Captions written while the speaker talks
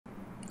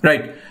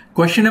Right.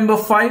 Question number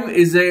 5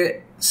 is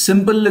a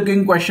simple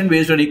looking question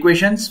based on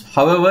equations.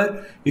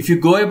 However, if you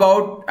go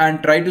about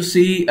and try to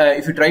see,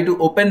 if you try to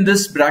open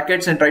this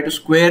brackets and try to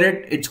square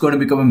it, it's going to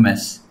become a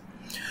mess.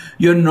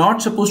 You're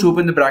not supposed to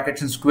open the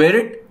brackets and square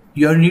it.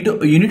 You need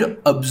to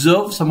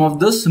observe some of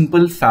the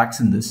simple facts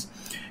in this.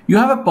 You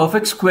have a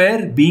perfect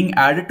square being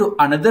added to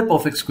another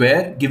perfect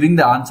square, giving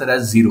the answer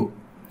as 0.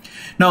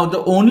 Now,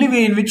 the only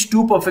way in which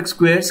two perfect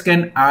squares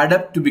can add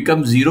up to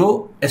become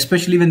 0,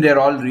 especially when they are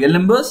all real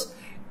numbers,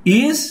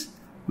 is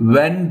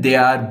when they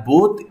are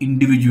both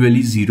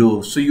individually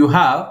 0. So you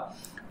have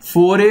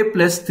 4a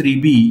plus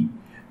 3b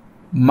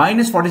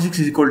minus 46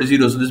 is equal to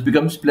 0. So this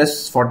becomes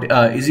plus 40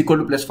 is equal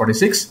to plus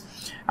 46,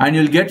 and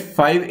you'll get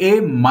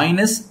 5a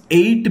minus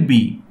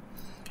 8b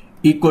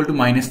equal to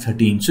minus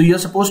 13. So you're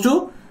supposed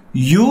to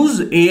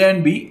use a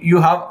and b.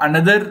 You have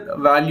another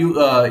value,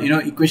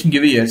 equation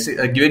given here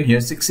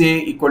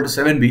 6a equal to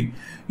 7b.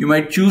 You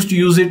might choose to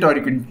use it, or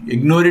you can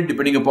ignore it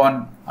depending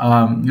upon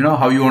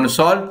how you want to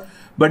solve.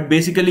 But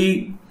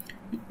basically,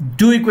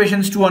 two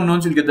equations, two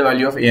unknowns, you'll get the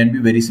value of a and b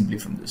very simply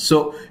from this.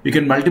 So you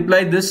can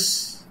multiply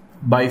this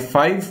by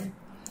 5,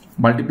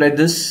 multiply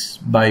this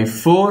by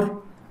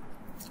 4.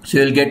 So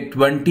you'll get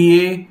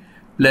 20a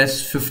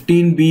plus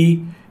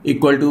 15b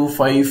equal to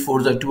 5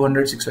 4s are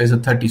 200, 6 5s are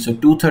 30. So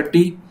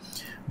 230.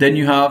 Then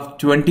you have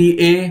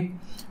 20a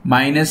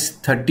minus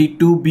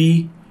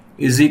 32b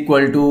is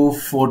equal to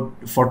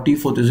 40,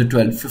 4 is a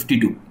 12,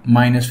 52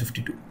 minus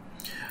 52.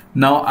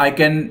 Now I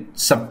can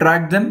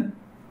subtract them.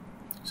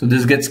 So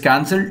this gets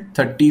cancelled.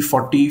 30,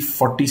 40,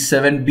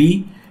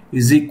 47b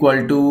is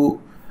equal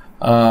to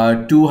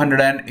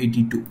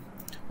 282,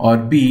 or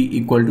b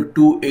equal to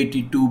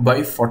 282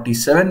 by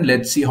 47.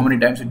 Let's see how many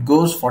times it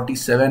goes.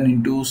 47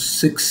 into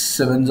 6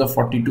 7s are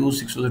 42,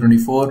 6 4s are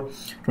 24,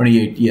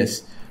 28.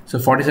 Yes. So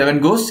 47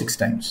 goes 6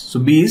 times. So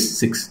b is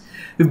 6.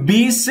 If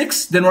b is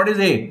 6, then what is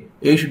a?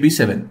 A should be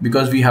 7,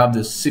 because we have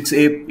this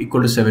 6a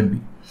equal to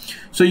 7b.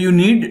 So you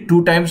need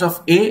 2 times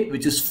of a,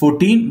 which is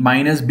 14,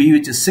 minus b,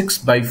 which is 6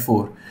 by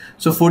 4.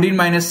 So 14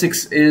 minus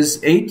 6 is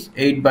 8,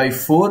 8 by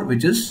 4,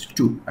 which is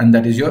 2. And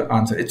that is your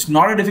answer. It's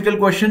not a difficult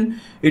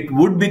question. It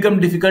would become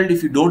difficult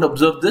if you don't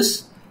observe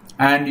this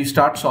and you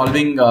start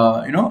solving,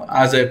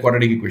 as a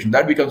quadratic equation.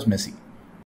 That becomes messy.